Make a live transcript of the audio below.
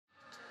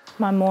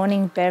My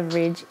morning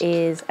beverage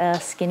is a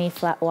skinny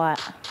flat white.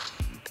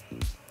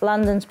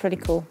 London's pretty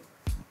cool.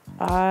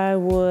 I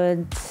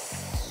would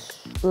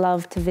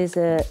love to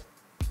visit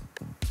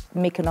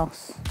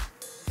Mykonos.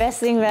 Best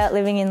thing about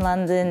living in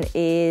London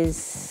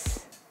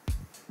is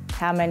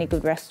how many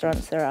good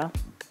restaurants there are.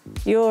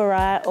 You're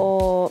right,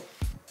 or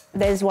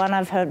there's one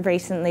I've heard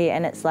recently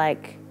and it's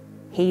like,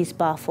 he's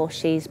buff or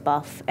she's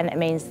buff, and it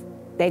means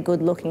they're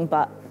good looking,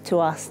 but to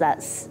us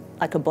that's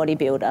like a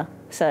bodybuilder,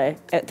 so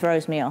it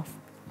throws me off.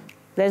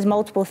 There's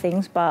multiple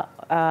things, but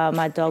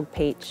my dog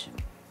Peach,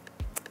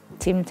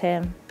 Tim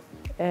Tam,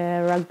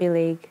 rugby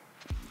league,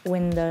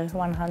 window,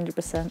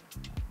 100%,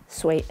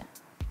 sweet.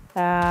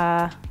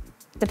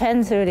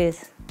 Depends who it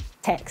is.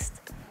 Text.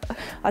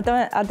 I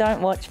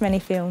don't watch many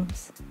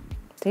films.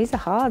 These are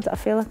hard. I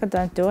feel like I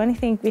don't do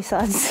anything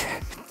besides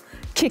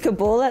kick a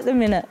ball at the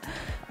minute.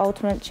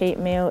 Ultimate cheat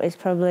meal is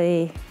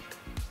probably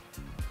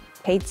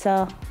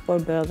pizza or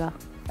burger.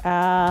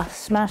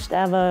 Smashed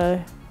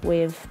avo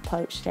with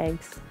poached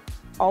eggs.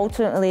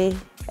 Ultimately,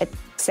 it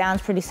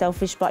sounds pretty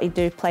selfish, but you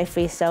do play for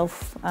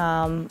yourself.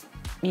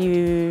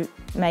 You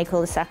make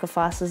all the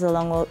sacrifices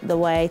along the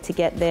way to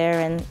get there,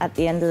 and at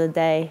the end of the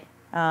day,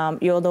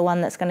 you're the one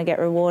that's going to get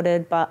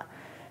rewarded, but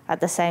at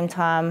the same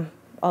time,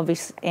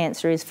 obvious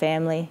answer is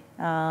family,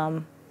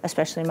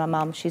 especially my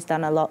mum. She's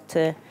done a lot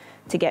to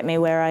get me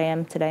where I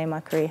am today in my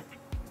career.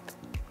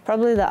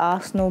 Probably the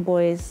Arsenal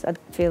boys, I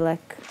feel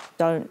like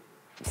don't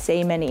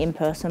see many in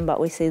person, but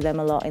we see them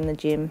a lot in the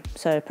gym,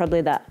 so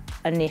probably that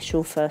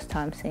initial first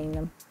time seeing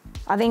them.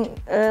 I think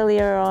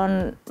earlier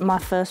on, my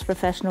first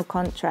professional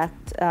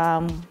contract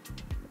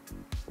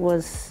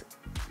was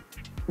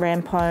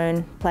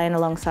Rampone, playing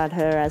alongside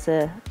her as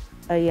a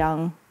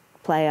young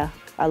player.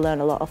 I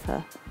learned a lot of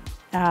her.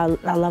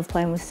 I love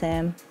playing with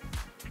Sam.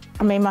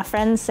 I mean, my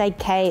friends say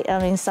Kate. I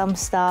mean, some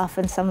staff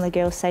and some of the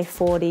girls say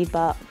Fordy,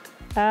 but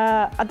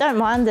I don't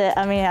mind it.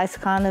 I mean, it's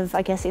kind of,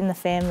 I guess, in the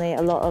family,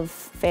 a lot of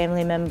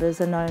family members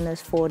are known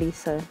as Fordy,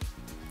 so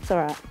it's all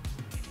right.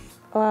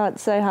 Oh,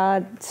 it's so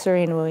hard,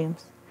 Serena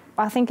Williams.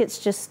 I think it's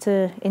just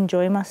to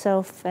enjoy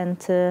myself and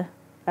to,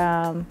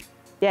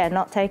 yeah,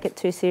 not take it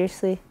too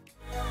seriously.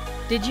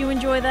 Did you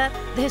enjoy that?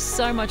 There's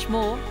so much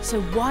more,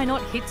 so why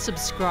not hit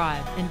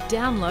subscribe and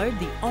download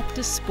the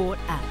Optus Sport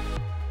app.